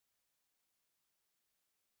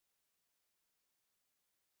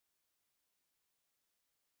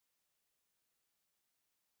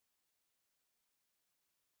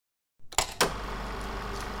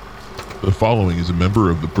The following is a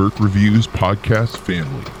member of the Burke Reviews podcast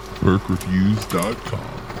family. BurkeReviews.com.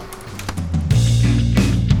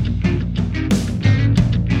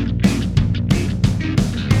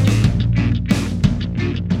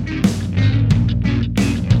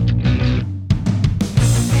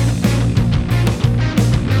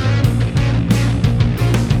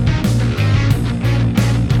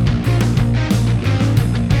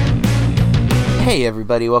 Hey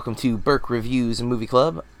everybody, welcome to Burke Reviews Movie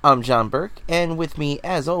Club. I'm John Burke, and with me,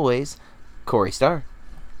 as always, Corey Starr.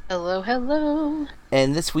 Hello, hello.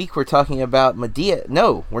 And this week we're talking about Madea.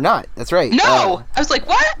 No, we're not. That's right. No! I was like,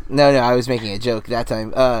 what? No, I was making a joke that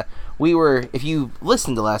time. If you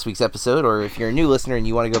listened to last week's episode, or if you're a new listener and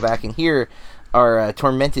you want to go back and hear our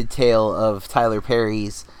tormented tale of Tyler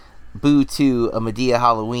Perry's Boo 2, A Madea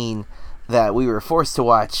Halloween, that we were forced to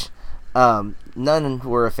watch, none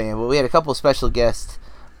were a fan, but we had a couple special guests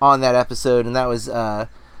on that episode, and that was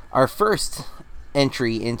our first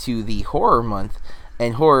entry into the horror month.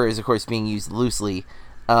 And horror is, of course, being used loosely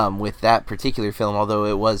with that particular film, although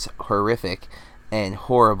it was horrific and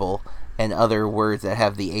horrible and other words that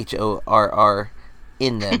have the H-O-R-R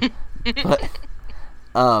in them. But,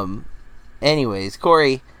 anyways,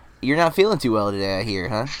 Corey, you're not feeling too well today, I hear,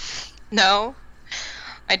 huh? No.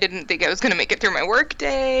 I didn't think I was going to make it through my work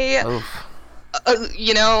day. Oof.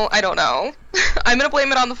 I don't know. I'm going to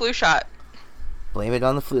blame it on the flu shot. Blame it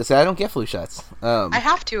on the flu. So I don't get flu shots. I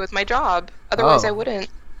have to with my job. Otherwise, I wouldn't.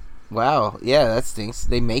 Wow. Yeah, that stinks.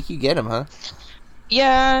 They make you get them, huh?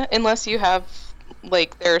 Yeah, unless you have,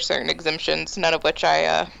 there are certain exemptions, none of which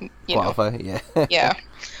I, qualify, yeah. Yeah.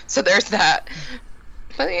 So there's that.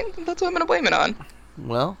 But that's what I'm going to blame it on.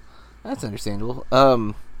 Well, that's understandable.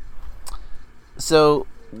 So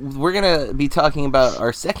we're going to be talking about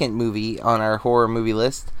our second movie on our horror movie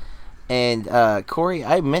list. And, Corey,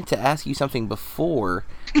 I meant to ask you something before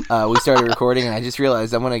we started recording, and I just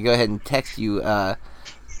realized I'm going to go ahead and text you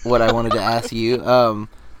what I wanted to ask you.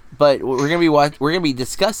 But we're going to be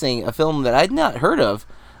discussing a film that I'd not heard of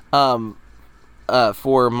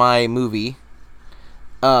for my movie,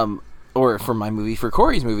 for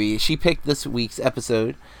Corey's movie. She picked this week's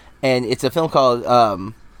episode, and it's a film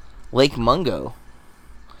called Lake Mungo.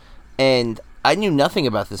 And I knew nothing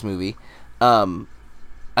about this movie.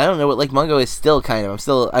 I don't know what Lake Mungo is still kind of.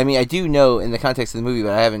 I do know in the context of the movie,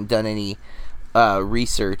 but I haven't done any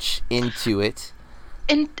research into it.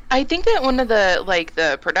 And I think that one of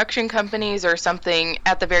the production companies or something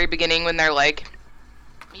at the very beginning when they're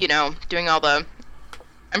doing all the,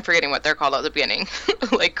 I'm forgetting what they're called at the beginning,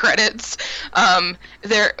 credits. One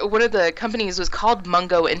of the companies was called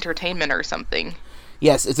Mungo Entertainment or something.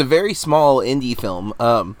 Yes, it's a very small indie film.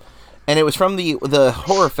 And it was from the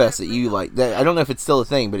Horror Fest that you like. That I don't know if it's still a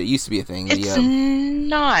thing, but it used to be a thing. It's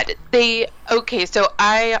not. He's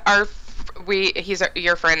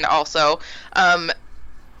your friend also.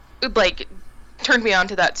 Turned me on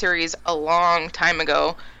to that series a long time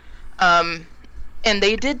ago. And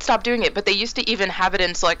they did stop doing it, but they used to even have it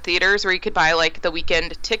in select theaters where you could buy the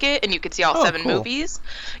weekend ticket and you could see all 7 movies.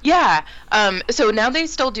 Yeah. So now they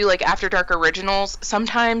still do After Dark originals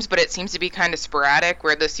sometimes, but it seems to be kind of sporadic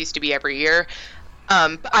where this used to be every year.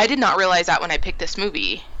 But I did not realize that when I picked this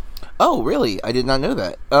movie. Oh, really? I did not know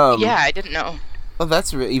that. Yeah, I didn't know. Well,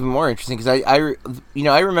 that's even more interesting because I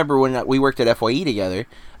remember when we worked at FYE together,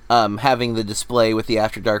 having the display with the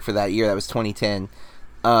After Dark for that year. That was 2010.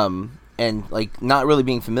 And not really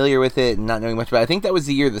being familiar with it and not knowing much about it. I think that was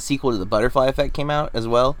the year the sequel to The Butterfly Effect came out as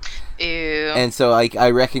well. Ew. And so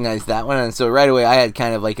I recognized that one, and so right away I had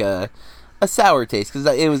kind of a sour taste because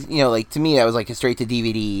it was to me that was a straight to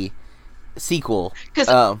DVD sequel. Because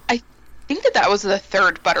I think that was the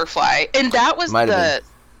third Butterfly, and that was the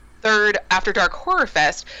third After Dark Horror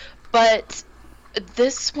Fest. But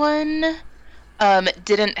this one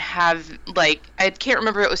didn't have I can't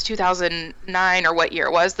remember if it was 2009 or what year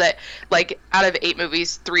it was that out of 8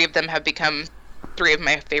 movies 3 of them have become 3 of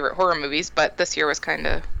my favorite horror movies, but this year was kind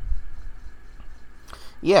of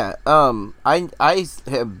I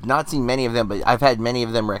have not seen many of them, but I've had many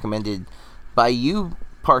of them recommended by you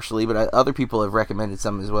partially, but other people have recommended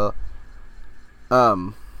some as well.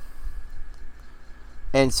 And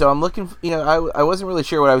so I'm looking, I wasn't really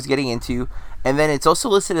sure what I was getting into. And then it's also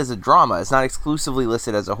listed as a drama. It's not exclusively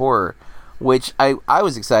listed as a horror, which I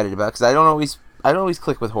was excited about because I don't always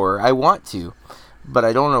click with horror. I want to, but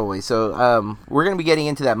I don't always. So we're going to be getting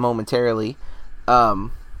into that momentarily.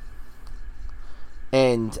 But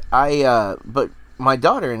my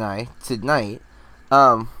daughter and I tonight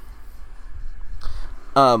went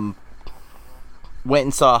and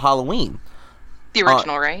saw Halloween. The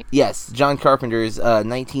original, right? Yes, John Carpenter's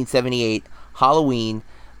 1978 Halloween.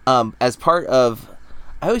 as part of,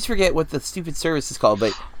 I always forget what the stupid service is called,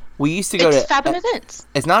 but we used to go it's to Fathom Events.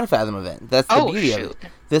 It's not a Fathom event. That's the beauty of shoot.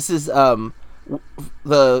 it. This is earlier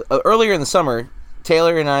in the summer,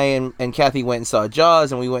 Taylor and I and Kathy went and saw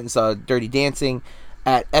Jaws, and we went and saw Dirty Dancing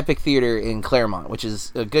at Epic Theater in Claremont, which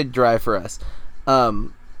is a good drive for us.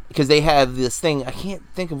 Because they have this thing, I can't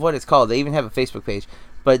think of what it's called. They even have a Facebook page,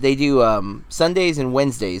 but they do Sundays and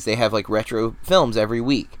Wednesdays. They have like retro films every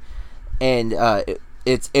week, and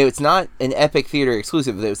it's not an Epic Theater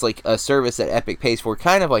exclusive. It's like a service that Epic pays for,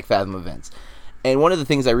 kind of like Fathom Events. And one of the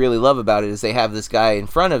things I really love about it is they have this guy in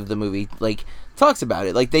front of the movie, like, talks about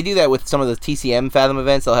it. Like, they do that with some of the TCM Fathom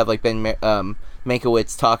events. They'll have, like, Ben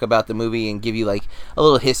Mankiewicz talk about the movie and give you, like, a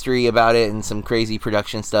little history about it and some crazy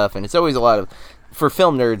production stuff. And it's always a lot of, for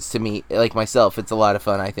film nerds to me, like myself, it's a lot of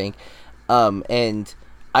fun, I think. And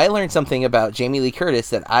I learned something about Jamie Lee Curtis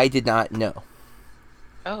that I did not know.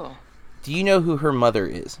 Oh. Do you know who her mother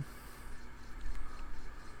is?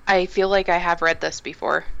 I feel like I have read this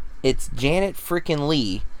before. It's Janet frickin'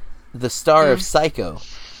 Leigh, the star of Psycho.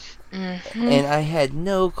 Mm-hmm. And I had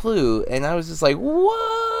no clue, and I was just like,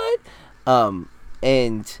 what?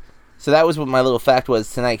 And so that was what my little fact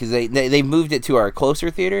was tonight, because they moved it to our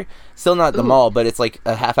closer theater. Still not the mall, but it's like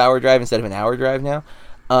a half-hour drive instead of an hour drive now.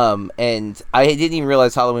 And I didn't even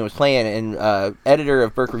realize Halloween was playing, and editor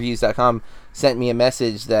of BurkeReviews.com sent me a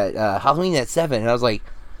message that Halloween at 7, and I was like,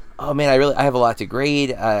 oh man, I have a lot to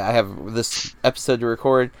grade. I have this episode to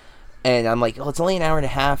record, and I'm like, oh, it's only an hour and a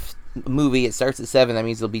half movie. It starts at 7. That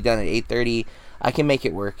means it'll be done at 8:30. I can make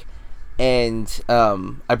it work. And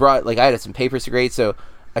I brought, like, I had some papers to grade, so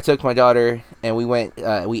I took my daughter, and we went,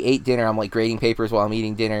 we ate dinner. I'm, like, grading papers while I'm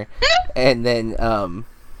eating dinner. And then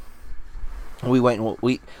we went, and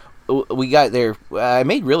we got there. I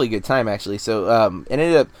made really good time, actually, so it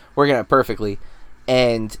ended up working out perfectly.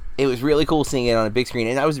 And it was really cool seeing it on a big screen.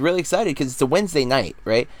 And I was really excited because it's a Wednesday night,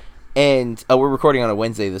 right? And we're recording on a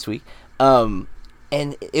Wednesday this week.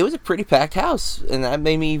 And it was a pretty packed house. And that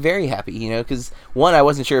made me very happy, you know, because, one, I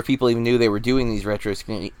wasn't sure if people even knew they were doing these retro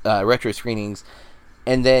screenings.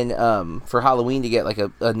 And then for Halloween to get, like,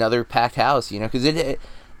 another packed house, you know, because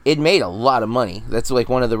it made a lot of money. That's, like,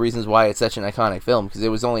 one of the reasons why it's such an iconic film, because it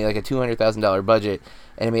was only, like, a $200,000 budget,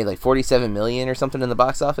 and it made, like, $47 million or something in the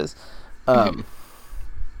box office.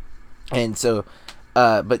 And so,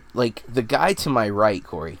 but, like, the guy to my right,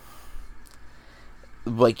 Corey,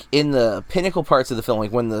 like, in the pinnacle parts of the film,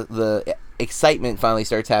 like, when the excitement finally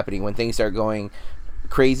starts happening, when things start going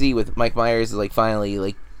crazy with Mike Myers, like, finally,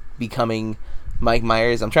 like, becoming Mike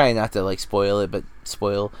Myers. I'm trying not to, like, spoil it, but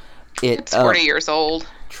spoil it. It's 40 years old.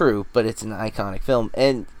 True, but it's an iconic film.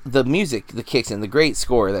 And the music that kicks in, the great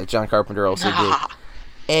score that John Carpenter also did.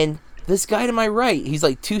 And this guy to my right, he's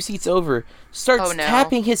like 2 seats over, starts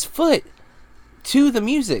tapping his foot to the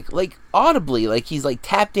music, like audibly, like he's like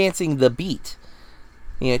tap dancing the beat.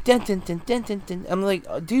 You know, dun, dun, dun, dun, dun, dun. I'm like,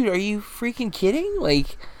 oh, dude, are you freaking kidding?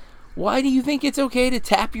 Like, why do you think it's okay to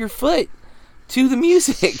tap your foot to the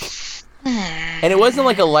music? And it wasn't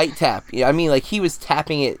like a light tap. I mean, like, he was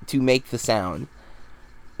tapping it to make the sound.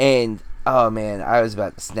 And oh man, I was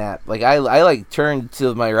about to snap. Like, I like turned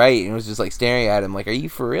to my right and was just like staring at him, like, are you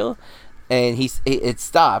for real? And it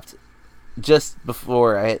stopped just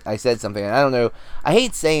before I said something. And I don't know, I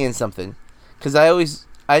hate saying something because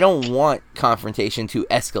I don't want confrontation to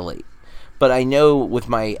escalate, but I know with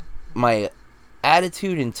my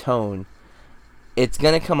attitude and tone, it's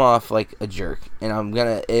gonna come off like a jerk, and I'm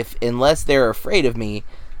gonna, unless they're afraid of me,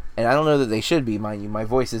 and I don't know that they should be, mind you, my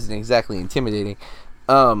voice isn't exactly intimidating.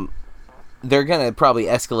 They're gonna probably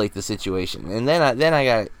escalate the situation, and then I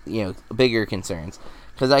got, you know, bigger concerns,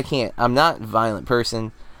 because I'm not a violent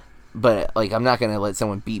person, but, like, I'm not gonna let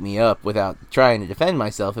someone beat me up without trying to defend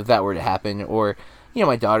myself if that were to happen, or, you know,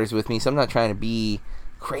 my daughter's with me, so I'm not trying to be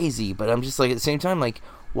crazy, but I'm just, like, at the same time, like,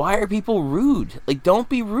 why are people rude? Like, don't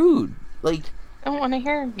be rude. Like, I don't want to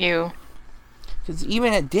hear you. because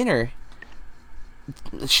even at dinner,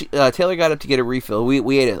 Taylor got up to get a refill.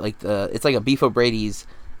 We ate it, like, it's like a Beef O'Brady's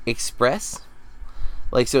Express,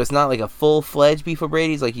 like, so it's not like a full-fledged Beef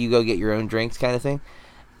O'Brady's, like you go get your own drinks kind of thing.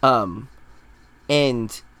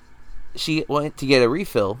 And she went to get a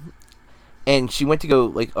refill, and she went to go,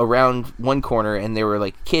 like, around one corner, and there were,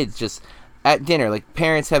 like, kids just at dinner, like,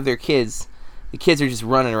 parents have their kids, the kids are just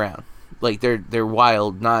running around, like, they're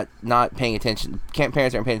wild, not paying attention.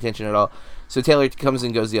 Parents aren't paying attention at all. So Taylor comes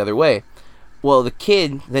and goes the other way. Well, the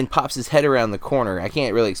kid then pops his head around the corner. I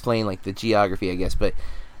can't really explain, like, the geography, I guess,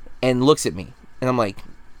 and looks at me. And I'm like,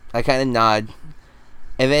 I kind of nod.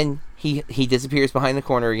 And then he disappears behind the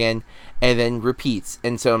corner again, and then repeats.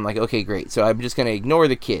 And so I'm like, okay, great. So I'm just going to ignore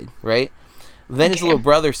the kid, right? Then his little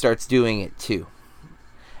brother starts doing it too.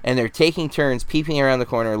 And they're taking turns peeping around the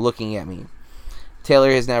corner looking at me. Taylor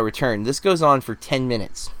has now returned. This goes on for 10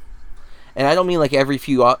 minutes. And I don't mean like every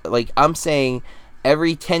few... Like, I'm saying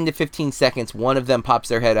every 10 to 15 seconds, one of them pops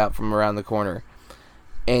their head out from around the corner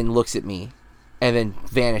and looks at me. And then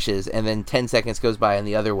vanishes. And then 10 seconds goes by and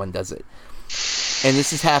the other one does it. And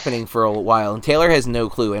this is happening for a while. And Taylor has no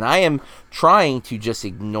clue. And I am trying to just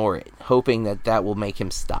ignore it, hoping that that will make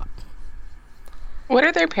him stop. What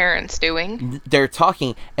are their parents doing? They're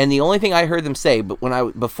talking, and the only thing I heard them say, but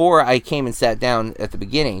before I came and sat down at the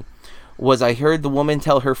beginning, was I heard the woman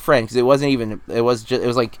tell her friend, because it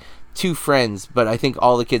was like two friends, but I think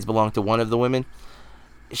all the kids belong to one of the women.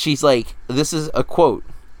 She's like, this is a quote,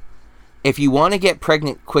 "If you want to get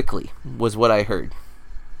pregnant quickly," was what I heard.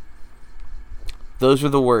 Those were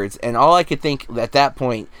the words, and all I could think at that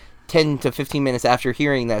point, 10 to 15 minutes after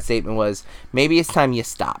hearing that statement, was, maybe it's time you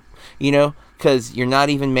stop, because you're not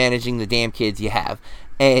even managing the damn kids you have.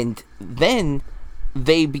 And then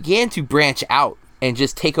they began to branch out and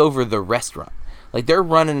just take over the restaurant. Like, they're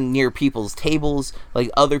running near people's tables,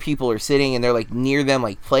 like other people are sitting and they're like near them,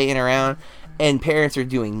 like playing around, and parents are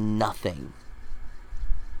doing nothing.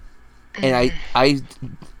 And I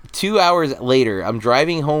 2 hours later, I'm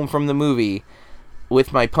driving home from the movie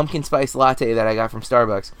with my pumpkin spice latte that I got from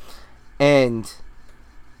Starbucks, and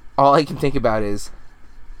all I can think about is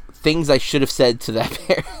things I should have said to that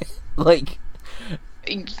parent. Like,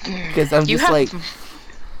 because I'm just like,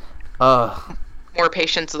 more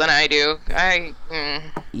patience than I do.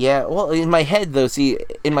 Yeah, well, in my head, though,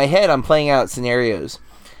 I'm playing out scenarios,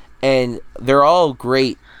 and they're all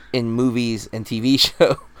great in movies and TV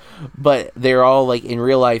show, but they're all, like, in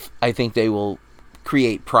real life, I think they will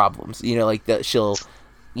create problems. Like, that she'll,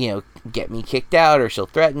 get me kicked out, or she'll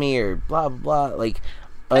threaten me, or blah, blah, blah. Like,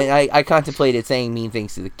 I contemplated saying mean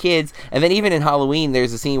things to the kids, and then even in Halloween,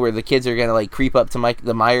 there's a scene where the kids are gonna like creep up to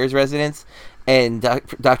the Myers residence, and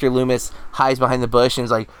Dr. Loomis hides behind the bush and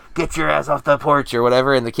is like, "Get your ass off the porch," or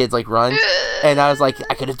whatever, and the kids like run, and I was like,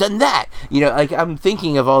 I could have done that, like I'm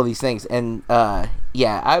thinking of all these things, and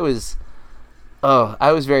yeah, I was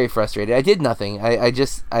very frustrated. I did nothing. I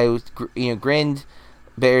was grinned,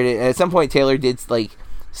 bared it. At some point, Taylor did like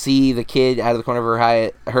see the kid out of the corner of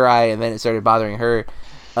her eye, and then it started bothering her.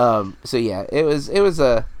 So yeah, it was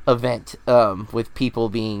a event with people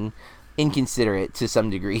being inconsiderate to some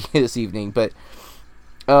degree this evening. But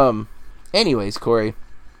anyways, Corey,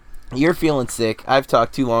 you're feeling sick. I've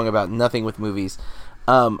talked too long about nothing with movies.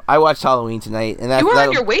 I watched Halloween tonight, and you were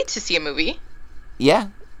on your way to see a movie. Yeah,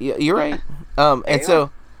 you're right. And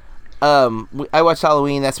so I watched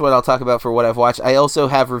Halloween. That's what I'll talk about for what I've watched. I also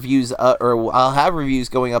have reviews, or I'll have reviews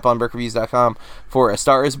going up on BurkeReviews.com for A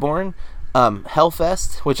Star Is Born,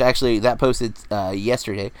 Hellfest, which actually that posted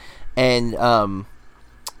yesterday, and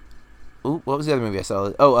what was the other movie I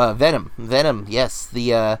saw? Venom. Yes,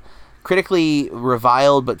 the critically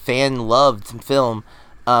reviled but fan loved film.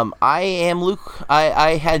 I am Luke.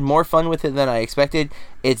 I had more fun with it than I expected.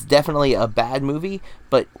 It's definitely a bad movie,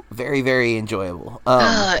 but very, very enjoyable.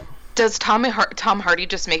 Does Tom Hardy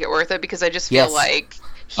just make it worth it? Because I just feel like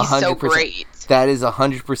he's 100%. So great. That is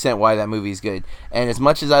 100% why that movie is good. And as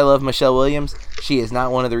much as I love Michelle Williams, she is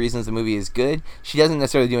not one of the reasons the movie is good. She doesn't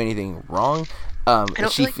necessarily do anything wrong. I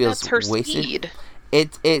don't she feel like feels that's her wasted. speed.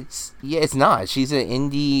 It's not. She's an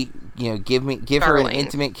indie. Give her an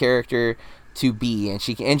intimate character to be, and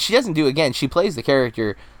she doesn't do, again, she plays the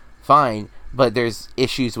character fine, but there's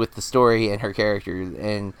issues with the story and her character,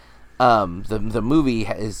 and the movie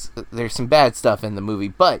there's some bad stuff in the movie,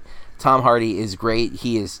 but Tom Hardy is great.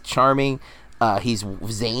 He is charming. He's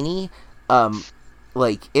zany.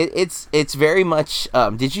 It's very much.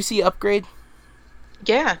 Did you see Upgrade?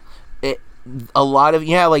 Yeah. A lot of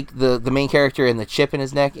like the main character and the chip in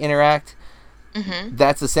his neck interact. Mm-hmm.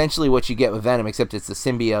 That's essentially what you get with Venom, except it's a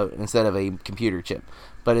symbiote instead of a computer chip.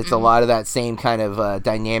 But it's a lot of that same kind of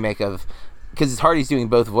dynamic of, because Hardy's doing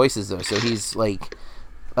both voices though, so he's like,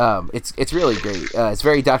 it's really great. It's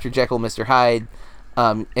very Dr. Jekyll, Mr. Hyde,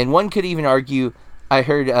 and one could even argue. I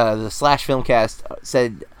heard the Slash Filmcast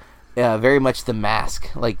said very much The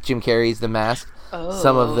Mask, like Jim Carrey's The Mask. Oh.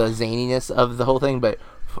 Some of the zaniness of the whole thing, but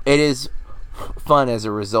it is fun as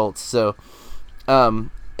a result. So,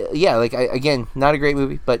 yeah, again, not a great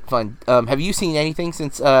movie, but fun. Have you seen anything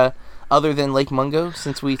since other than Lake Mungo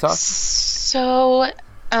since we talked? So,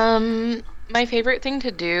 my favorite thing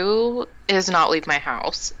to do is not leave my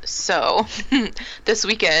house. So, this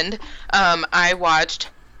weekend, I watched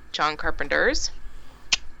John Carpenter's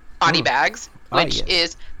Body Bags, which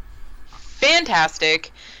is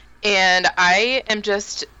fantastic, and I am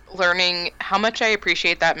just learning how much I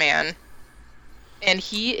appreciate that man and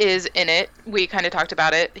he is in it. We kind of talked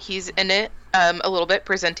about it. He's in it a little bit,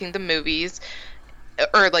 presenting the movies,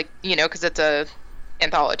 or like, you know, because it's a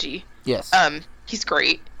anthology. Yes. He's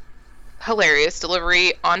great, hilarious,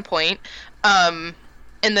 delivery on point. And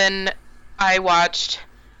then I watched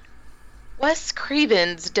Wes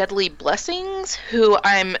Craven's Deadly Blessings, who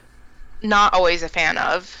I'm not always a fan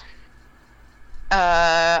of.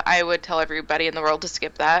 I would tell everybody in the world to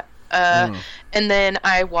skip that. And then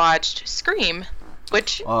I watched Scream,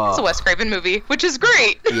 which is a Wes Craven movie, which is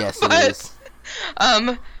great. Yes, it is.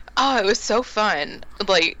 It was so fun.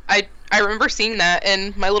 Like, I remember seeing that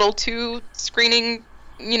in my little two-screen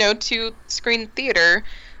theater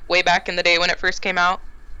way back in the day when it first came out.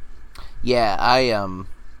 Yeah,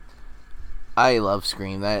 I love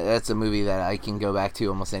Scream. That's a movie that I can go back to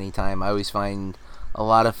almost any time. I always find a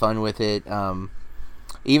lot of fun with it.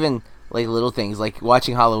 Even like little things like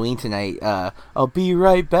watching Halloween tonight. I'll be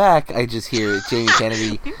right back. I just hear Jamie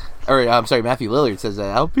Kennedy, or I'm sorry, Matthew Lillard says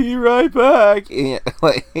that. I'll be right back. And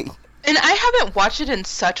I haven't watched it in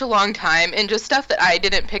such a long time, and just stuff that I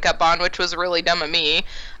didn't pick up on, which was really dumb of me.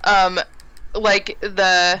 Like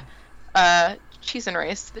the Cheese and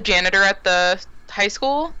Rice, the janitor at the high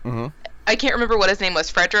school. Mm-hmm. I can't remember what his name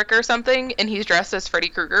was, Frederick or something, and he's dressed as Freddy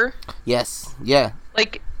Krueger. Yes, yeah.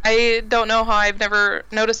 Like, I don't know how I've never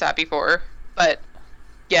noticed that before, but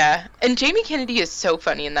yeah. And Jamie Kennedy is so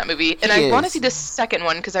funny in that movie, and I want to see the second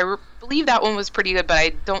one, because I believe that one was pretty good, but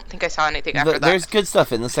I don't think I saw anything after that. There's good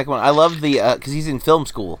stuff in the second one. I love because he's in film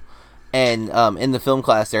school, and in the film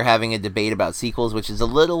class they're having a debate about sequels, which is a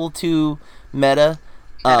little too meta.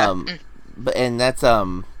 And that's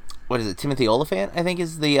what is it? Timothy Olyphant, I think,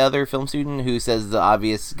 is the other film student who says the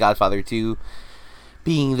obvious Godfather 2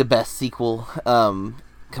 being the best sequel.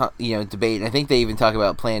 Debate. And I think they even talk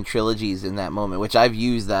about planned trilogies in that moment, which I've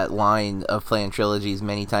used that line of planned trilogies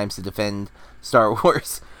many times to defend Star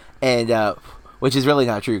Wars, and which is really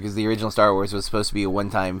not true, because the original Star Wars was supposed to be a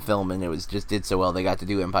one-time film, and it was just did so well they got to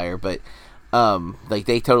do Empire. But like,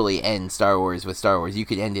 they totally end Star Wars with Star Wars. You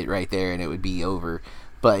could end it right there and it would be over.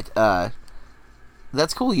 But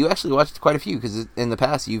that's cool. You actually watched quite a few, because in the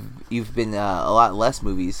past you've been a lot less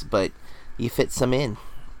movies, but you fit some in.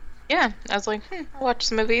 Yeah, I was like, I'll watch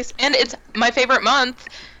some movies. And it's my favorite month,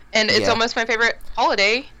 and it's almost my favorite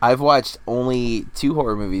holiday. I've watched only 2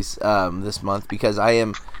 horror movies this month, because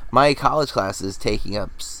my college class is taking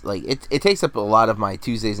up, like, it takes up a lot of my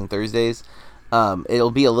Tuesdays and Thursdays.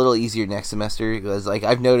 It'll be a little easier next semester, because, like,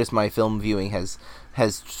 I've noticed my film viewing has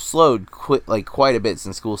slowed quite a bit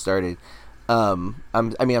since school started. I'm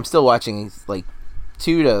still watching, like,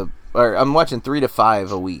 I'm watching 3 to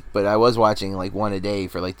 5 a week, but I was watching like 1 a day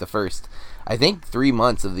for like the first, I think, 3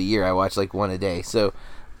 months of the year. I watched like 1 a day. So,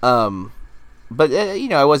 but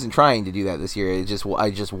I wasn't trying to do that this year. I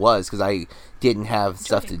just was, because I didn't have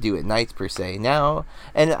stuff to do at nights per se. Now,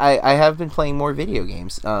 and I have been playing more video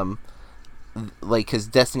games. Like, because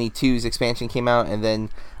Destiny 2's expansion came out, and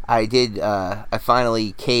then I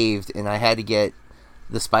finally caved, and I had to get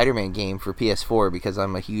the Spider-Man game for PS4, because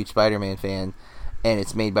I'm a huge Spider-Man fan. And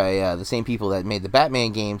it's made by the same people that made the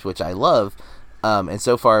Batman games, which I love. And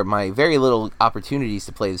so far, my very little opportunities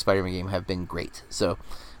to play the Spider-Man game have been great. So,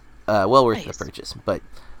 well worth the purchase. But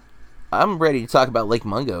I'm ready to talk about Lake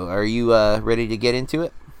Mungo. Are you ready to get into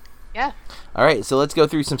it? Yeah. All right, so let's go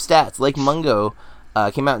through some stats. Lake Mungo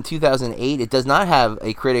came out in 2008. It does not have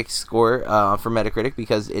a critic score for Metacritic,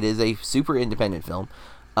 because it is a super independent film.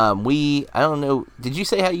 I don't know, did you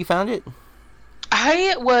say how you found it?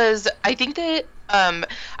 I think that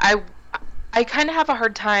I kind of have a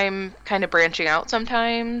hard time kind of branching out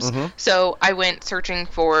sometimes. Mm-hmm. So I went searching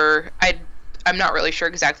for, I'm not really sure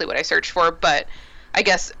exactly what I searched for, but I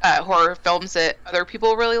guess horror films that other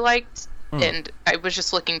people really liked. And I was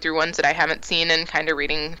just looking through ones that I haven't seen and kind of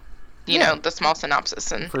reading, you know, the small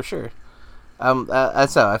synopsis. And for sure.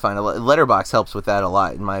 That's how I find it. Letterboxd helps with that a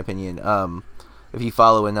lot, in my opinion. If you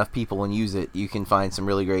follow enough people and use it, you can find some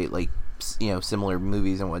really great, like, similar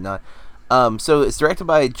movies and whatnot. So it's directed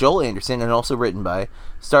by Joel Anderson and also written by.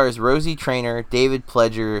 Stars Rosie Traynor, David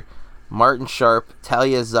Pledger, Martin Sharp,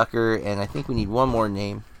 Talia Zucker, and I think we need one more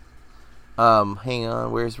name. Hang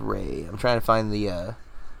on, where's Ray? I'm trying to find the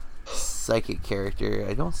psychic character.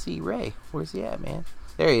 I don't see Ray. Where's he at, man?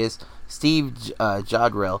 There he is. Steve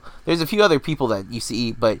Jodrell. There's a few other people that you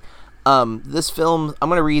see, but this film, I'm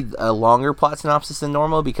going to read a longer plot synopsis than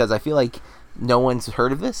normal, because I feel like no one's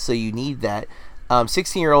heard of this, so you need that.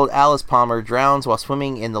 16-year-old Alice Palmer drowns while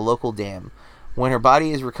swimming in the local dam. When her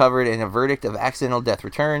body is recovered and a verdict of accidental death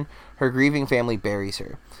returned, her grieving family buries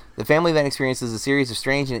her. The family then experiences a series of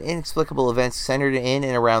strange and inexplicable events centered in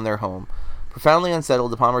and around their home. Profoundly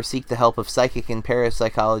unsettled, the Palmers seek the help of psychic and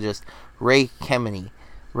parapsychologist Ray Kemeny.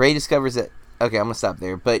 Ray discovers that... Okay, I'm going to stop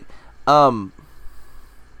there. But, I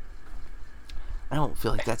don't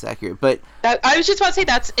feel like that's accurate, but... I was just about to say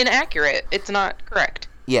that's inaccurate. It's not correct.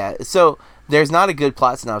 Yeah, so there's not a good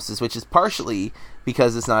plot synopsis, which is partially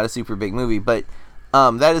because it's not a super big movie, but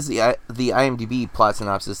that is the IMDb plot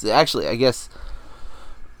synopsis. Actually, I guess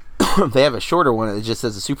they have a shorter one that just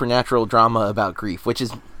says a supernatural drama about grief, which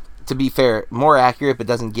is, to be fair, more accurate, but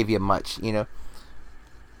doesn't give you much, you know?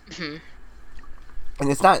 Mm-hmm.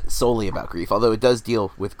 And it's not solely about grief, although it does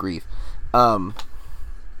deal with grief.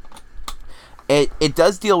 It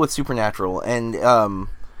does deal with supernatural, and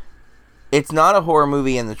it's not a horror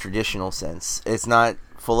movie in the traditional sense. It's not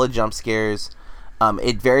full of jump scares.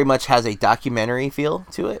 It very much has a documentary feel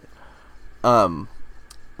to it.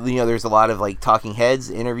 There's a lot of like talking heads,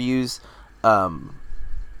 interviews.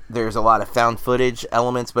 There's a lot of found footage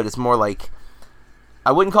elements, but it's more like,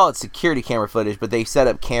 I wouldn't call it security camera footage, but they set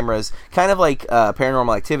up cameras kind of like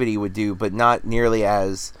Paranormal Activity would do, but not nearly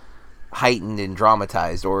as heightened and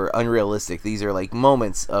dramatized or unrealistic. These are like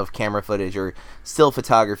moments of camera footage or still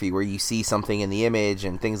photography where you see something in the image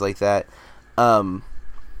and things like that. I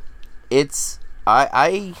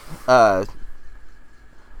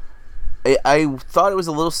thought it was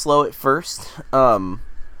a little slow at first, and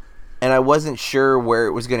I wasn't sure where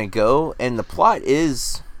it was going to go, and the plot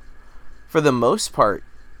is, for the most part,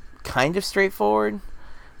 kind of straightforward.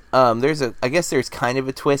 I guess there's kind of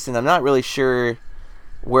a twist, and I'm not really sure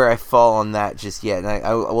where I fall on that just yet, and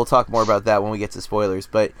I will talk more about that when we get to spoilers,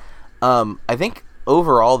 but I think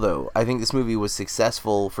overall, though, I think this movie was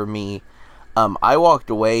successful for me. I walked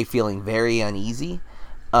away feeling very uneasy.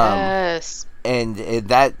 Yes. And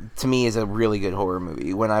that, to me, is a really good horror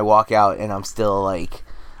movie, when I walk out and I'm still, like,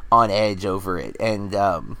 on edge over it. And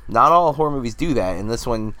not all horror movies do that, and this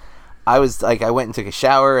one, I was, like, I went and took a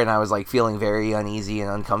shower, and I was, like, feeling very uneasy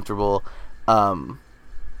and uncomfortable.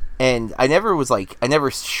 And I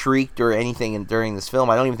never shrieked or anything during this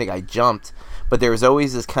film. I don't even think I jumped, but there was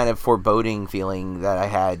always this kind of foreboding feeling that I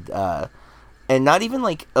had, and not even,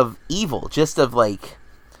 like, of evil, just of, like,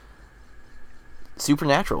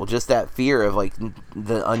 supernatural, just that fear of, like,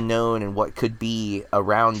 the unknown and what could be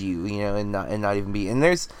around you, you know, and not even be. And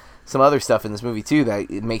there's some other stuff in this movie too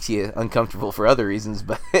that it makes you uncomfortable for other reasons,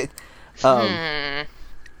 but but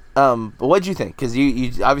what'd you think? Because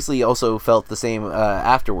you obviously also felt the same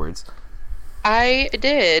afterwards. I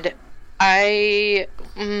did. It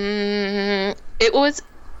was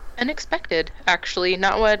unexpected, actually.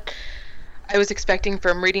 Not what I was expecting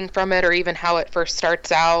from reading from it, or even how it first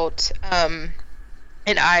starts out.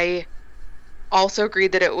 And I also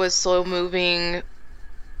agreed that it was slow moving,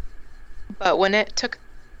 but when it took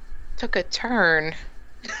a turn,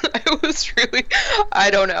 I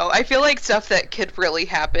don't know. I feel like stuff that could really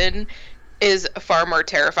happen is far more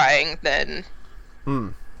terrifying than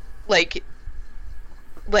like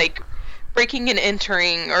breaking and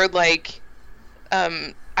entering, or like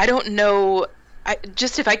I don't know.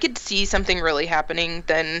 If I could see something really happening,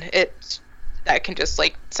 then that can just,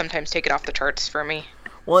 like, sometimes take it off the charts for me.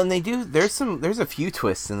 Well, and there's a few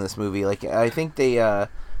twists in this movie. Like, I think they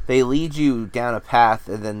lead you down a path,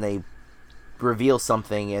 and then they reveal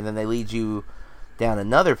something, and then they lead you down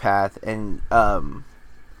another path, and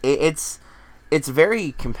it's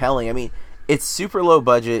very compelling. I mean, it's super low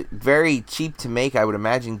budget, very cheap to make, I would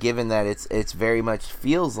imagine, given that it's very much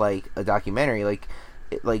feels like a documentary.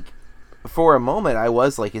 Like for a moment, I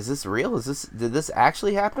was like, is this real? Did this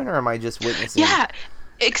actually happen, or am I just witnessing? Yeah,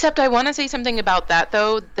 except I want to say something about that,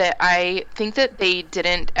 though, that I think that they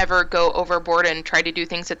didn't ever go overboard and try to do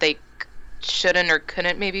things that they shouldn't or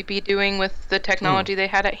couldn't maybe be doing with the technology they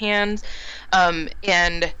had at hand. And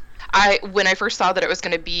when I first saw that it was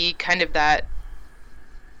going to be kind of that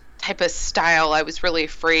type of style, I was really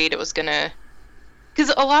afraid it was going to...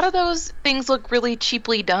 Because a lot of those things look really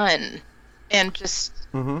cheaply done and just...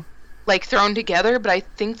 like thrown together, but I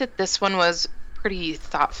think that this one was pretty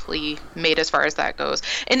thoughtfully made as far as that goes.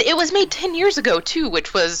 And it was made 10 years ago too,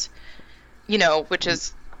 which is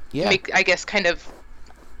I guess kind of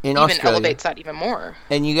in even Australia elevates that even more.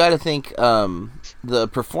 And you got to think the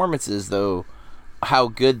performances, though, how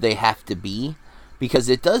good they have to be, because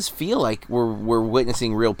it does feel like we're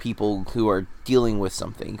witnessing real people who are dealing with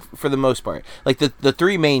something for the most part. Like the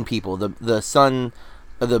three main people, the son,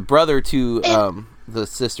 the brother to the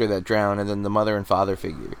sister that drowned, and then the mother and father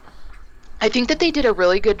figure. I think that they did a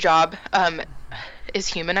really good job is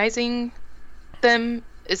humanizing them.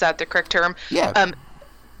 Is that the correct term? Yeah.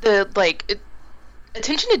 The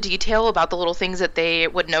attention to detail about the little things that they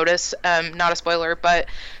would notice. Not a spoiler, but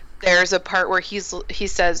there's a part where he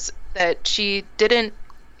says that she didn't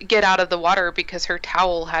get out of the water because her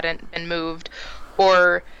towel hadn't been moved,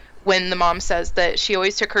 or when the mom says that she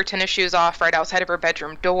always took her tennis shoes off right outside of her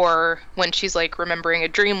bedroom door when she's like remembering a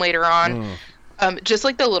dream later on. Just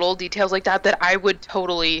like the little details like that I would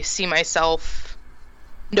totally see myself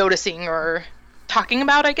noticing or talking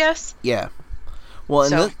about, I guess. Yeah.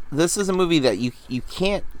 Well, and this is a movie that you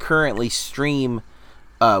can't currently stream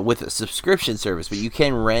with a subscription service, but you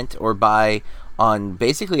can rent or buy on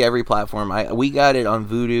basically every platform. We got it on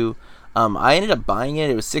Vudu. I ended up buying it.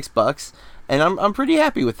 It was $6, and I'm pretty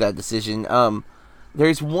happy with that decision.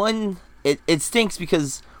 There's one. It stinks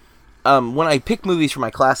because when I pick movies for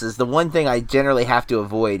my classes, the one thing I generally have to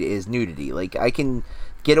avoid is nudity. Like, I can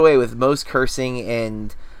get away with most cursing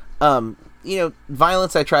and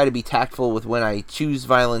violence. I try to be tactful with when I choose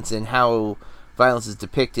violence and how violence is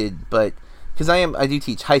depicted, but because I do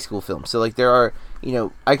teach high school film, so like there are,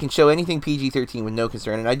 I can show anything PG-13 with no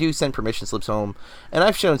concern, and I do send permission slips home, and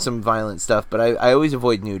I've shown some violent stuff, but I always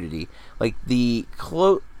avoid nudity. Like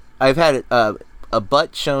I've had a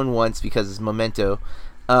butt shown once because it's Memento,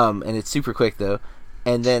 and it's super quick though,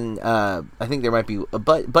 and then I think there might be a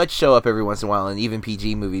butt show up every once in a while in even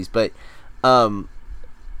PG movies, but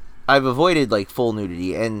I've avoided like full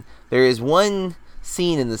nudity, and there is one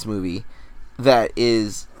scene in this movie that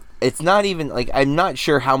is, it's not even like, I'm not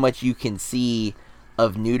sure how much you can see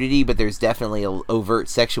of nudity, but there's definitely a overt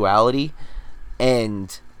sexuality,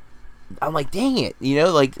 and I'm like, dang it,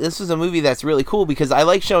 like this is a movie that's really cool because I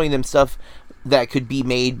like showing them stuff that could be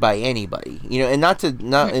made by anybody, and not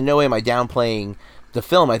in no way am I downplaying the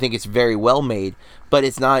film. I think it's very well made, but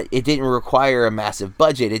it didn't require a massive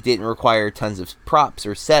budget. It didn't require tons of props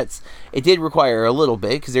or sets. It did require a little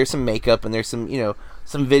bit because there's some makeup and there's some,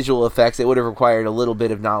 some visual effects. It would have required a little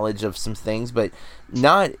bit of knowledge of some things, but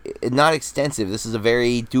not extensive. This is a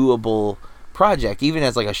very doable project, even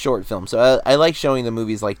as like a short film. So I like showing the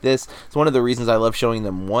movies like this. It's one of the reasons I love showing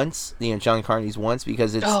them once, John Carney's Once,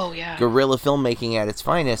 because it's guerrilla filmmaking at its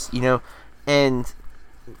finest, and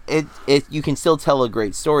it you can still tell a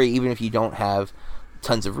great story even if you don't have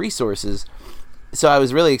tons of resources. So I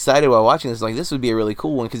was really excited while watching this. Like, this would be a really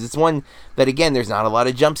cool one because it's one that, again, there's not a lot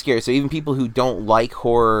of jump scares. So even people who don't like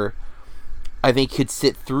horror, I think, could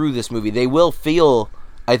sit through this movie. They will feel,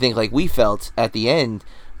 I think, like we felt at the end,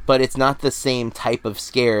 but it's not the same type of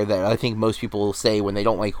scare that I think most people will say when they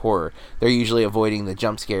don't like horror. They're usually avoiding the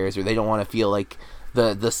jump scares, or they don't want to feel like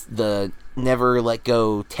the never let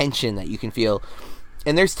go tension that you can feel.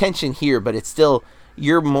 And there's tension here, but it's still,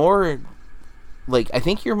 you're more, like, I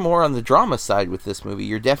think you're more on the drama side with this movie.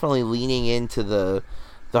 You're definitely leaning into the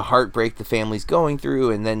heartbreak the family's going through,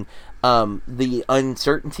 and then the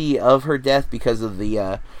uncertainty of her death because of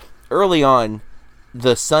the early on,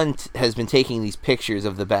 the son has been taking these pictures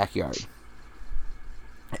of the backyard.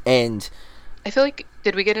 And I feel like,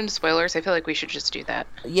 did we get into spoilers? I feel like we should just do that.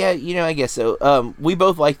 Yeah, I guess so. We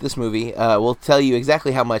both like this movie. We'll tell you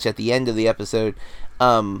exactly how much at the end of the episode.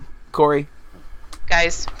 Corey?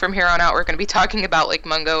 Guys, from here on out, we're going to be talking about Lake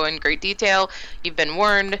Mungo in great detail. You've been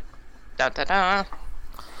warned. Da da da.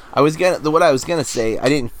 What I was gonna say, I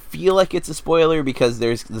didn't feel like it's a spoiler because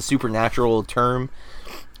there's the supernatural term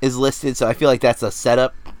is listed, so I feel like that's a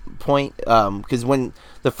setup point. Because when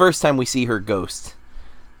the first time we see her ghost,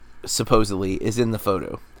 supposedly, is in the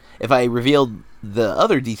photo. If I revealed the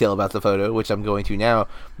other detail about the photo, which I'm going to now,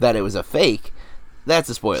 that it was a fake, that's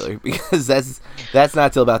a spoiler, because that's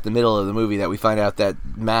not till about the middle of the movie that we find out that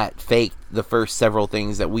Matt faked the first several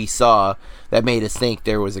things that we saw that made us think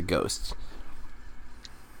there was a ghost.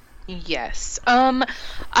 Yes.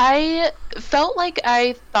 I felt like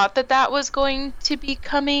I thought that was going to be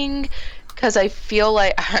coming, because I feel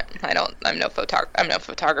like I'm no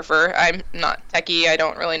photographer. I'm not techie. I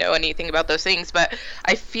don't really know anything about those things, but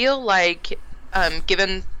I feel like,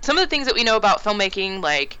 given some of the things that we know about filmmaking,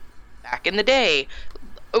 like back in the day,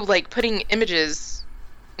 like putting images,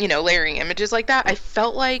 layering images like that, I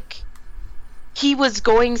felt like he was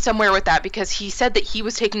going somewhere with that, because he said that he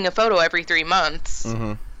was taking a photo every 3 months.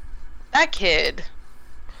 Mm-hmm. That kid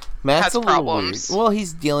Matt's has problems. Weird. Well,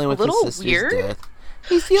 he's dealing with his sister's death.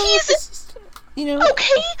 He's dealing with his sister,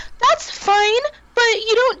 Okay, that's fine, but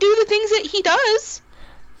you don't do the things that he does.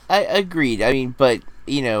 I agreed. I mean, but,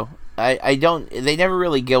 I don't, they never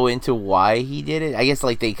really go into why he did it. I guess,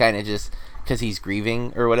 like, they kind of just, because he's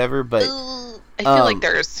grieving or whatever, but I feel like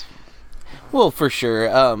there's, well, for sure.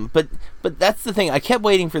 But that's the thing. I kept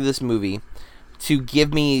waiting for this movie to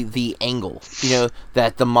give me the angle,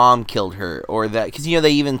 that the mom killed her, or that, because, they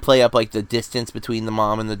even play up, like, the distance between the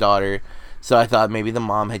mom and the daughter, so I thought maybe the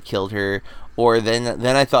mom had killed her, or then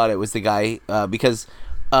I thought it was the guy, because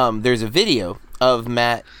there's a video of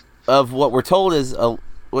Matt of what we're told is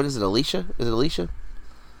what is it? Alicia? Is it Alicia?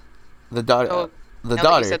 The daughter. Oh, the now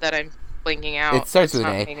daughter. that you said that, I'm blinking out. It starts It's with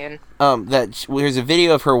an not A. hanging. There's a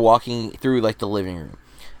video of her walking through like the living room,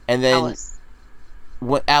 and then Alice.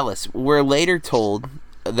 Alice. We're later told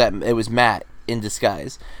that it was Matt in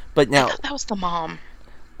disguise, but I now thought that was the mom.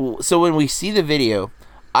 so when we see the video,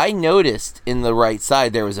 I noticed in the right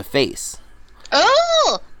side there was a face.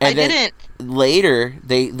 Oh, And I then didn't. Later,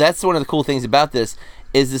 that's one of the cool things about this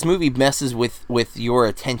is this movie messes with your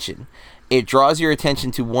attention. It draws your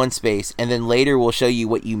attention to one space, and then later will show you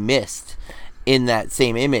what you missed in that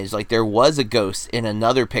same image. Like there was a ghost in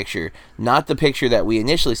another picture, not the picture that we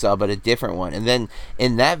initially saw, but a different one. And then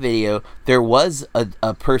in that video, there was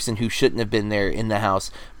a person who shouldn't have been there in the house,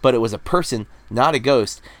 but it was a person, not a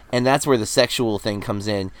ghost. And that's where the sexual thing comes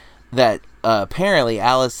in, that apparently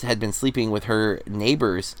Alice had been sleeping with her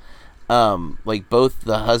neighbors, like both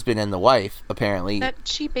the husband and the wife, apparently. That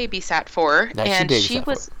she babysat for. And she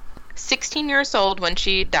was 16 years old when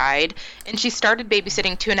she died, and she started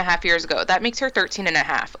babysitting 2.5 years ago. That makes her 13 and a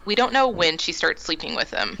half. We don't know when she starts sleeping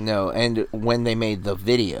with him. No, and when they made the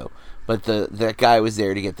video. But that guy was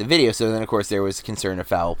there to get the video, so then of course there was concern of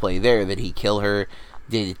foul play there, that he kill her,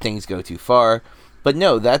 did things go too far? But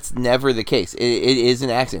no, that's never the case. It is an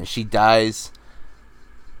accident. She dies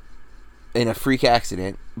in a freak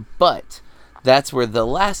accident, but that's where the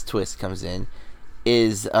last twist comes in,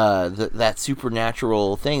 is that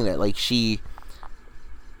supernatural thing that like she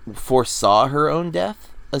foresaw her own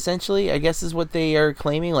death, essentially, I guess is what they are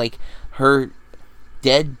claiming. Like her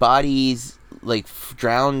dead body's like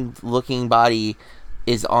drowned looking body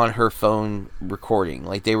is on her phone recording.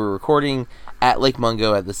 Like they were recording at Lake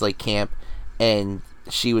Mungo at this like camp, and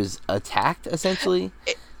she was attacked essentially.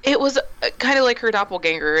 It was kind of like her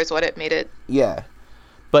doppelganger is what it made it. Yeah.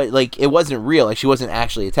 But, like, it wasn't real. Like, she wasn't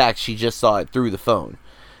actually attacked. She just saw it through the phone.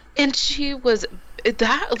 And she was...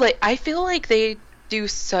 that like, I feel like they do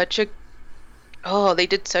such a... Oh, they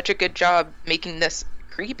did such a good job making this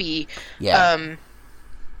creepy. Yeah.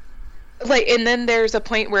 Like, and then there's a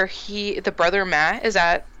point where the brother Matt is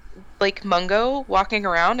at Lake Mungo walking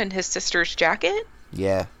around in his sister's jacket.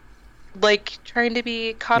 Yeah. Like, trying to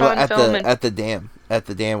be caught on film. At the dam. At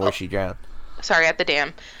the dam where she drowned. Sorry, at the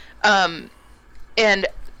dam. And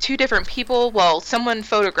two different people, well, someone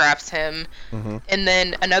photographs him, and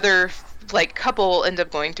then another, like, couple ends up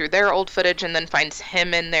going through their old footage and then finds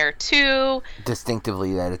him in there, too.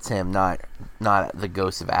 Distinctively that it's him, not the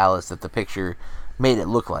ghost of Alice that the picture made it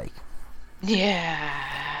look like. Yeah.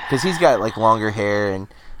 Because he's got, like, longer hair, and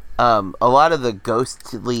a lot of the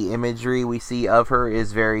ghostly imagery we see of her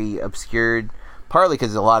is very obscured, partly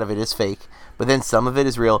because a lot of it is fake, but then some of it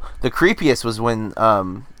is real. The creepiest was when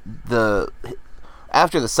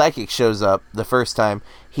after the psychic shows up the first time,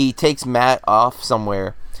 he takes Matt off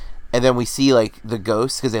somewhere, and then we see like the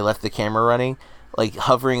ghost, because they left the camera running, like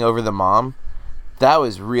hovering over the mom. That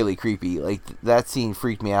was really creepy. Like that scene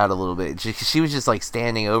freaked me out a little bit. She was just like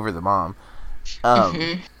standing over the mom.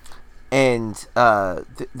 And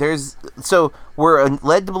so we're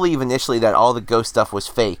led to believe initially that all the ghost stuff was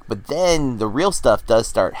fake, but then the real stuff does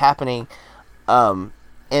start happening,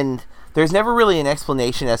 and there's never really an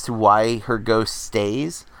explanation as to why her ghost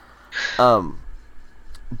stays,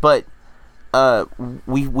 but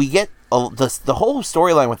we get the whole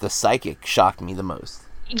storyline with the psychic shocked me the most.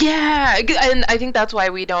 Yeah, and I think that's why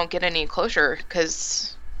we don't get any closure,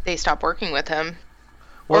 because they stop working with him.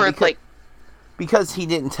 Well, because he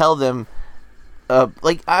didn't tell them.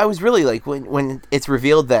 Like I was really like when it's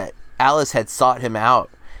revealed that Alice had sought him out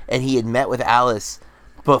and he had met with Alice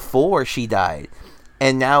before she died,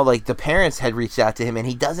 and now like the parents had reached out to him and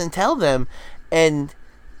he doesn't tell them, and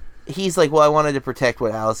he's like, well, I wanted to protect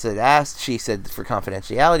what Alice had asked. She said for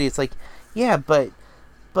confidentiality. It's like, yeah, but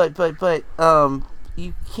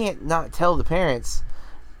you can't not tell the parents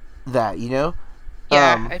that, you know.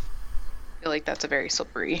 Yeah, I feel like that's a very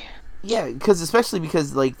slippery. Yeah, especially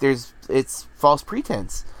because like it's false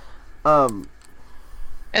pretense. And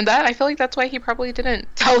that, I feel like that's why he probably didn't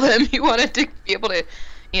tell them. He wanted to be able to,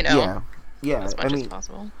 you know, yeah, as much as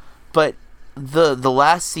possible. But the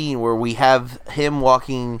last scene where we have him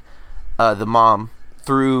walking the mom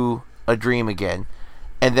through a dream again,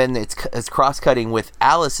 and then it's cross-cutting with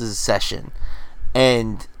Alice's session,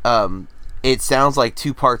 and it sounds like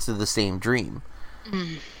two parts of the same dream,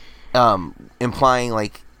 implying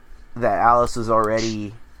like that Alice was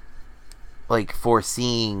already like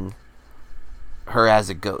foreseeing her as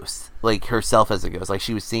a ghost, like herself as a ghost, like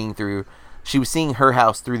she was seeing her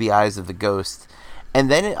house through the eyes of the ghost. And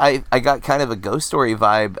then I got kind of a ghost story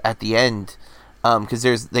vibe at the end,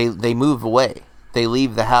 because they move away, they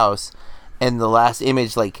leave the house, and the last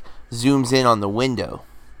image like zooms in on the window.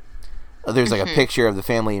 There's like a picture of the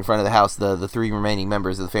family in front of the house, the 3 remaining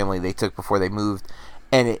members of the family they took before they moved.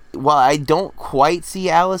 And while I don't quite see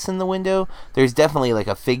Alice in the window, there's definitely like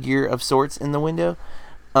a figure of sorts in the window.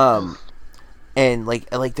 And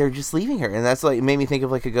like they're just leaving her, and that's like it made me think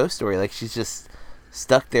of like a ghost story. Like she's just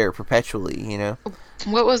stuck there perpetually, you know.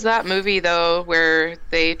 What was that movie though, where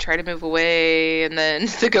they try to move away and then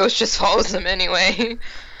the ghost just follows them anyway?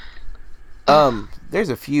 There's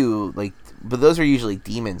a few like, but those are usually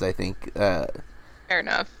demons, I think. Fair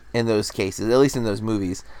enough. In those cases, at least in those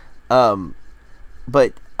movies.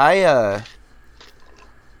 But I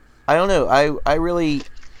don't know.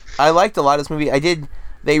 I liked a lot of this movie.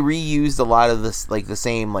 They reused a lot of this, like the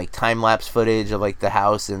same like time lapse footage of like the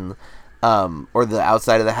house and or the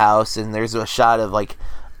outside of the house, and there's a shot of like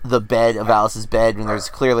the bed of Alice's bed, and there's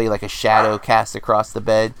clearly like a shadow cast across the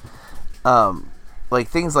bed. Like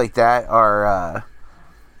things like that are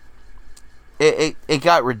it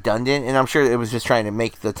got redundant, and I'm sure it was just trying to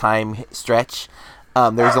make the time stretch.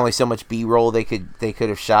 There was only so much B-roll they could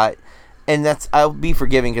have shot, and I'll be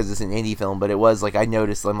forgiving because it's an indie film, but it was like I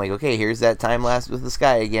noticed, I'm like, okay, here's that time lapse with the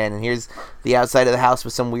sky again, and here's the outside of the house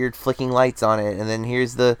with some weird flicking lights on it, and then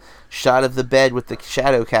here's the shot of the bed with the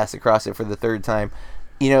shadow cast across it for the 3rd time.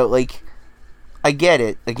 You know, like, I get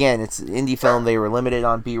it. Again, it's an indie film, they were limited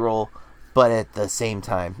on B-roll, but at the same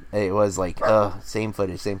time, it was like, same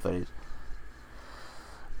footage.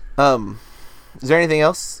 Is there anything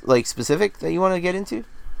else, like, specific that you want to get into?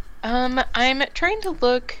 I'm trying to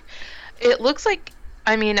look. It looks like,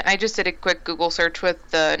 I mean, I just did a quick Google search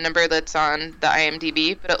with the number that's on the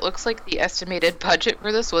IMDb, but it looks like the estimated budget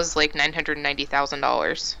for this was like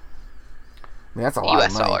 $990,000. I mean, that's a lot US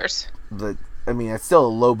of money. dollars. But, I mean, it's still a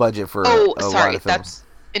low budget for a lot of films. That's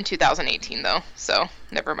in 2018, though, so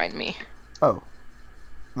never mind me. Oh.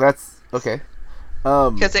 That's, okay.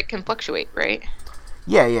 Because it can fluctuate, right?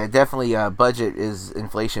 Yeah, definitely. Budget is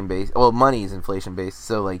inflation based. Well, money is inflation based.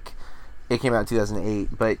 So like, it came out in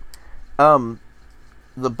 2008, but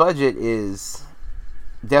the budget is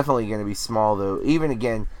definitely going to be small though. Even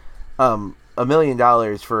again, $1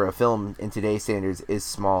 million for a film in today's standards is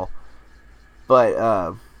small,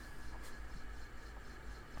 but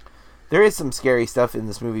there is some scary stuff in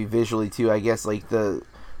this movie visually too. I guess like the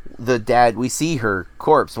dad, we see her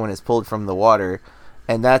corpse when it's pulled from the water.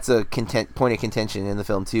 And that's a point of contention in the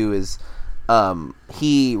film too. Is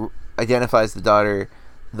he identifies the daughter,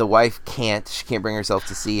 the wife can't. She can't bring herself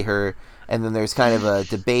to see her, and then there's kind of a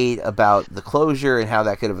debate about the closure and how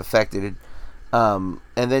that could have affected it. And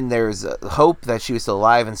then there's hope that she was still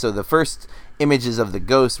alive, and so the first images of the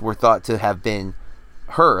ghost were thought to have been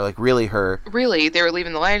her, like really her. Really, they were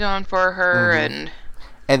leaving the light on for her, and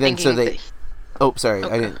then so they. Oh, sorry.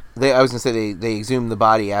 Okay. I was gonna say they exhumed the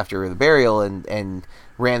body after the burial and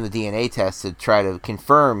ran the DNA test to try to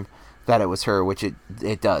confirm that it was her, which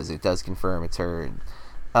it does. It does confirm it's her. And,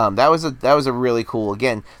 that was a really cool.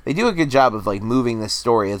 Again, they do a good job of like moving this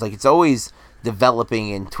story. It's like it's always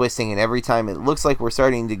developing and twisting, and every time it looks like we're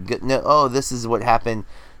starting to get, oh, this is what happened.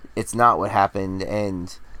 It's not what happened,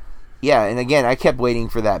 and yeah. And again, I kept waiting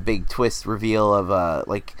for that big twist reveal of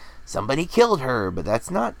like somebody killed her, but that's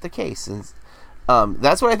not the case. And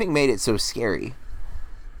that's what I think made it so scary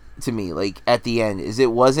to me. Like at the end, is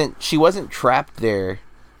she wasn't trapped there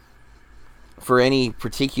for any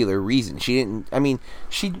particular reason. She didn't. I mean,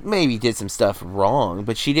 she maybe did some stuff wrong,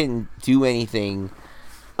 but she didn't do anything.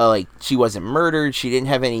 Like she wasn't murdered. She didn't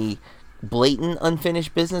have any blatant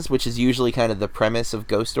unfinished business, which is usually kind of the premise of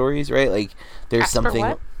ghost stories, right? Like there's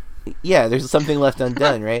something. Yeah, there's something left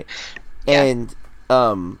undone, right? Yeah. And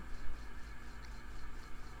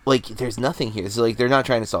like there's nothing here. So like they're not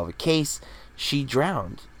trying to solve a case. She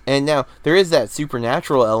drowned. And now there is that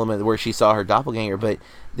supernatural element where she saw her doppelganger, but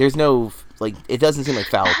there's no like it doesn't seem like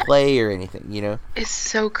foul play or anything, you know? It's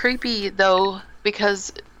so creepy though,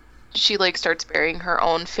 because she like starts burying her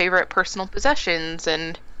own favorite personal possessions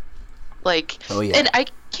and like and I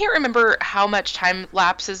can't remember how much time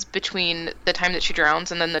lapses between the time that she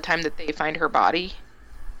drowns and then the time that they find her body.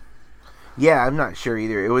 Yeah, I'm not sure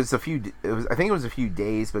either. I think it was a few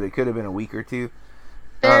days, but it could have been a week or two.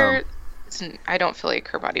 I don't feel like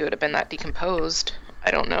her body would have been that decomposed.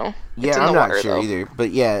 I don't know. Yeah, I'm not sure either.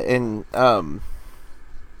 But yeah, and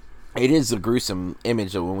it is a gruesome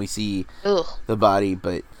image of when we see the body.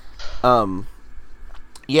 But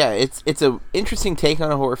yeah, it's a interesting take on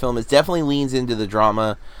a horror film. It definitely leans into the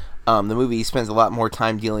drama. The movie spends a lot more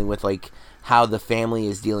time dealing with like how the family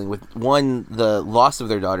is dealing with the loss of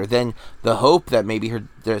their daughter, then the hope that maybe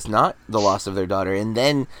there's not the loss of their daughter, and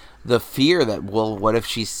then the fear that, well, what if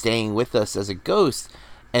she's staying with us as a ghost?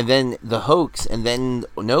 and then the hoax, and then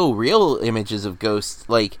no real images of ghosts,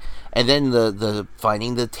 like, and then the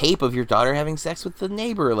finding the tape of your daughter having sex with the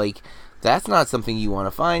neighbor, like, that's not something you want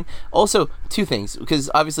to find. Also, two things, because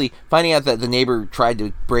obviously finding out that the neighbor tried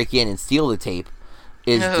to break in and steal the tape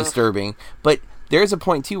is disturbing, but there's a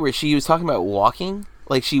point too where she was talking about walking,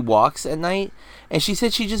 like she walks at night, and she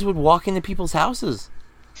said she just would walk into people's houses.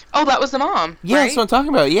 Oh, that was the mom. Yeah, right? That's what I'm talking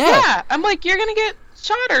about. Yeah. Yeah, I'm like, you're gonna get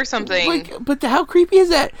shot or something. Like, but how creepy is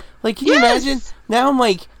that? Like, can you imagine? Now I'm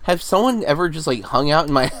like, have someone ever just like hung out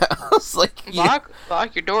in my house? Like, lock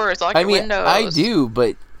your doors, lock your windows. I do,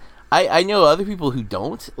 but I know other people who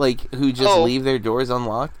don't, like, who just leave their doors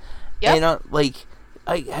unlocked. Yep.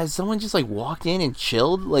 And has someone just like walked in and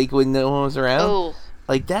chilled, like, when no one was around? Oh.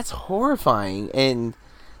 Like, that's horrifying. And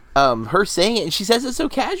her saying it, and she says it so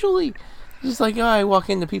casually. Just like, oh, I walk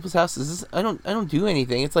into people's houses. I don't do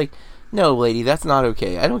anything. It's like, no, lady, that's not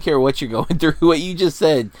okay. I don't care what you're going through. What you just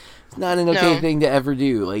said, it's not an okay thing to ever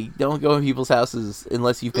do. Like, don't go in people's houses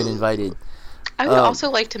unless you've been invited. I would also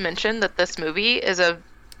like to mention that this movie is a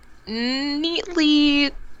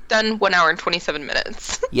neatly done 1 hour and 27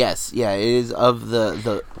 minutes. Yes, yeah, it is. Of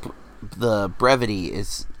the brevity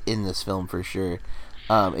is in this film for sure.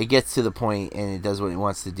 It gets to the point and it does what it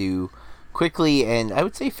wants to do quickly, and I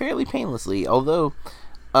would say fairly painlessly. Although,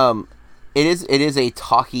 it is a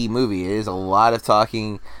talky movie. It is a lot of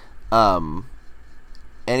talking. And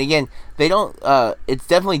again, they don't. It's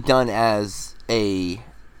definitely done as a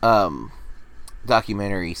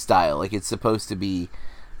documentary style. Like, it's supposed to be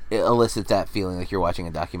elicit that feeling like you're watching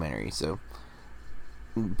a documentary. So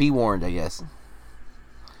be warned, I guess.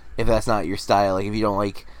 If that's not your style, like if you don't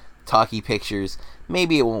like talky pictures,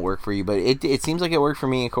 maybe it won't work for you. But it seems like it worked for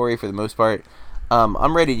me and Corey for the most part.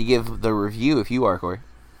 I'm ready to give the review if you are, Corey.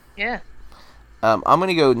 Yeah. I'm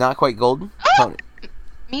gonna go not quite golden.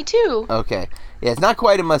 Me too. Okay. Yeah, it's not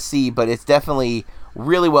quite a must see, but it's definitely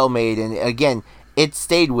really well made, and again, it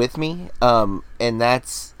stayed with me. And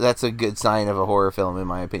that's a good sign of a horror film, in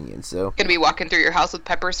my opinion. So gonna be walking through your house with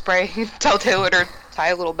pepper spray, tell Taylor to tie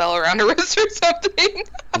a little bell around her wrist or something.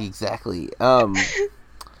 Exactly.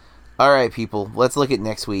 All right, people. Let's look at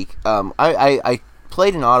next week. I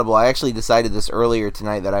played an Audible. I actually decided this earlier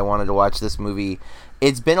tonight that I wanted to watch this movie.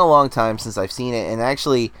 It's been a long time since I've seen it, and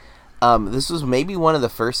actually, this was maybe one of the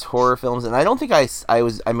first horror films, and I don't think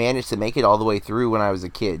I managed to make it all the way through when I was a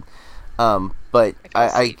kid. But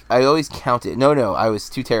I always count it. No, I was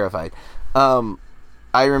too terrified.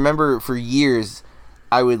 I remember for years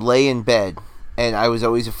I would lay in bed, and I was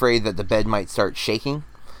always afraid that the bed might start shaking.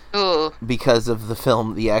 Ooh. Because of the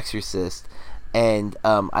film The Exorcist. And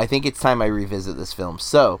I think it's time I revisit this film.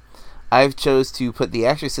 So I've chose to put The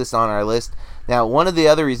Exorcist on our list. Now, one of the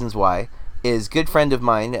other reasons why is good friend of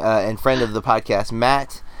mine and friend of the podcast,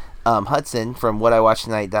 Matt Hudson from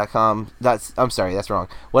whatIwatchtonight.com. I'm sorry, that's wrong.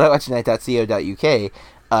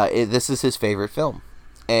 whatIwatchtonight.co.uk. This is his favorite film.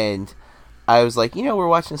 And I was like, we're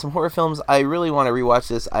watching some horror films. I really want to rewatch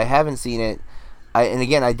this. I haven't seen it. And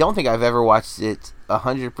again, I don't think I've ever watched it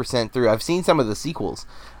 100% through. I've seen some of the sequels.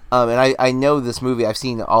 And I know this movie. I've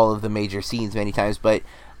seen all of the major scenes many times. But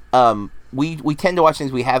we tend to watch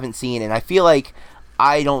things we haven't seen. And I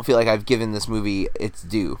don't feel like I've given this movie its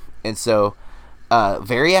due. And so,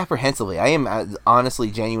 very apprehensively, I am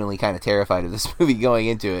honestly, genuinely kind of terrified of this movie going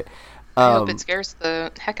into it. I hope it scares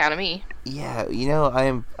the heck out of me. Yeah,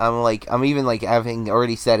 I'm even like, having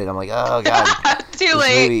already said it, I'm like, oh god, too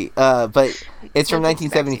late. Movie. But it's from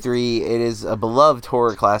 1973. It is a beloved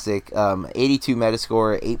horror classic. 82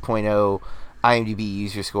 Metascore, 8.0 IMDb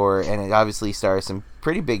user score, and it obviously stars some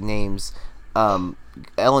pretty big names. Ellen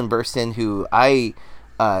Burstyn, who I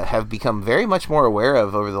have become very much more aware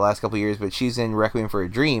of over the last couple of years, but she's in Requiem for a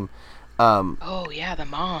Dream. Oh yeah, the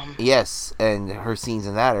mom. Yes, and her scenes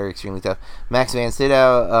in that are extremely tough. Max van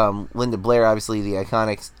Sydow, Linda Blair, obviously the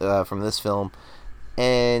iconics from this film,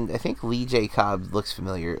 and I think Lee J. Cobb looks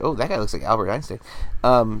familiar. Oh, that guy looks like Albert Einstein.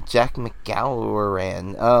 Jack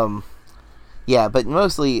McGowan. Yeah, but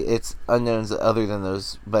mostly it's unknowns other than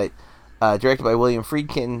those. But directed by William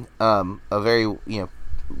Friedkin, a very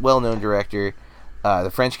well-known director.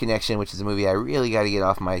 The French Connection, which is a movie I really got to get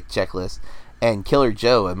off my checklist. And Killer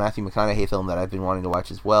Joe, a Matthew McConaughey film that I've been wanting to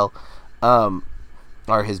watch as well,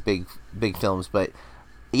 are his big films. But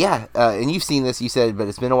yeah, and you've seen this, you said, but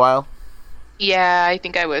it's been a while? Yeah, I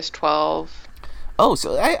think I was 12. Oh,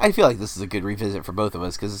 so I feel like this is a good revisit for both of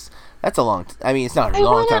us, because that's a long... it's not a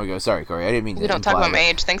long time ago. Sorry, Corey. I didn't mean to... We don't talk about my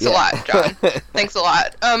age. Thanks a lot, John. Thanks a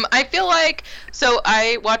lot. I feel like... So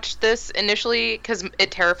I watched this initially because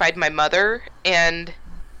it terrified my mother, and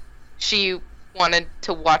she wanted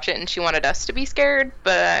to watch it and she wanted us to be scared,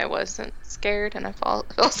 but I wasn't scared and I fell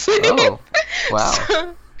asleep. Oh, wow.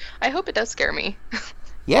 So, I hope it does scare me.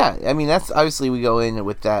 Yeah, I mean, that's obviously we go in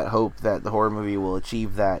with that hope that the horror movie will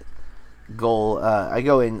achieve that goal. I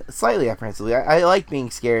go in slightly apprehensively. I like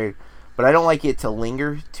being scared, but I don't like it to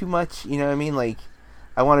linger too much. You know what I mean? Like,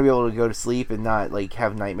 I want to be able to go to sleep and not like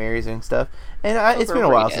have nightmares and stuff. And it's been a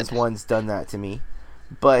while since one's done that to me.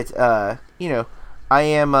 But you know, I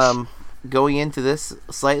am going into this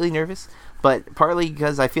slightly nervous, but partly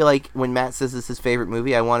because I feel like when Matt says this is his favorite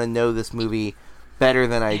movie, I want to know this movie better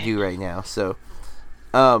than I do right now. So.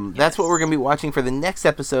 That's what we're going to be watching for the next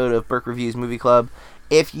episode of Burke Reviews Movie Club.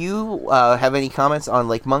 If you have any comments on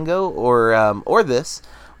Lake Mungo or this,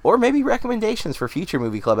 or maybe recommendations for future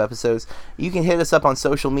Movie Club episodes, you can hit us up on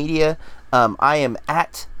social media. I am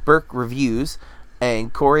at Burke Reviews,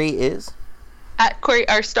 and Corey is? At Corey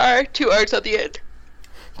R. Star, 2 R's at the end.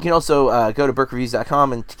 You can also go to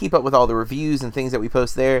BurkeReviews.com and keep up with all the reviews and things that we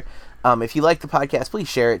post there. If you like the podcast, please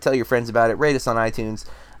share it, tell your friends about it, rate us on iTunes.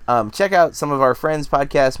 Check out some of our friends'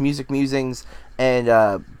 podcasts, Music Musings,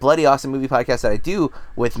 and Bloody Awesome Movie Podcast that I do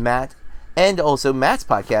with Matt, and also Matt's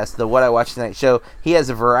podcast, the What I Watched Tonight Show. He has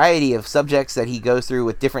a variety of subjects that he goes through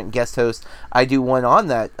with different guest hosts. I do one on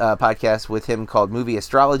that podcast with him called Movie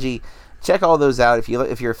Astrology. Check all those out. If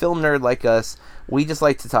you're a film nerd like us, we just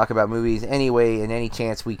like to talk about movies anyway and any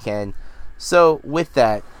chance we can. So with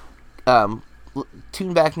that,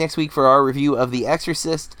 tune back next week for our review of The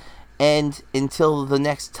Exorcist. And until the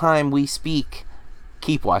next time we speak,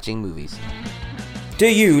 keep watching movies. Do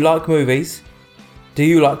you like movies? Do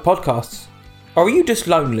you like podcasts? Or are you just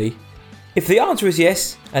lonely? If the answer is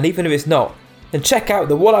yes, and even if it's not, then check out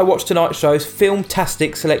the What I Watched Tonight show's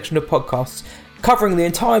film-tastic selection of podcasts. Covering the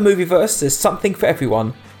entire movieverse, there's something for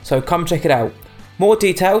everyone, so come check it out. More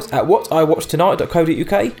details at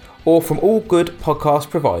whatiwatchtonight.co.uk or from all good podcast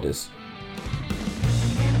providers.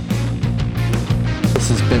 This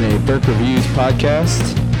has been a Burke Reviews podcast.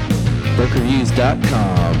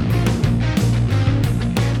 BurkeReviews.com.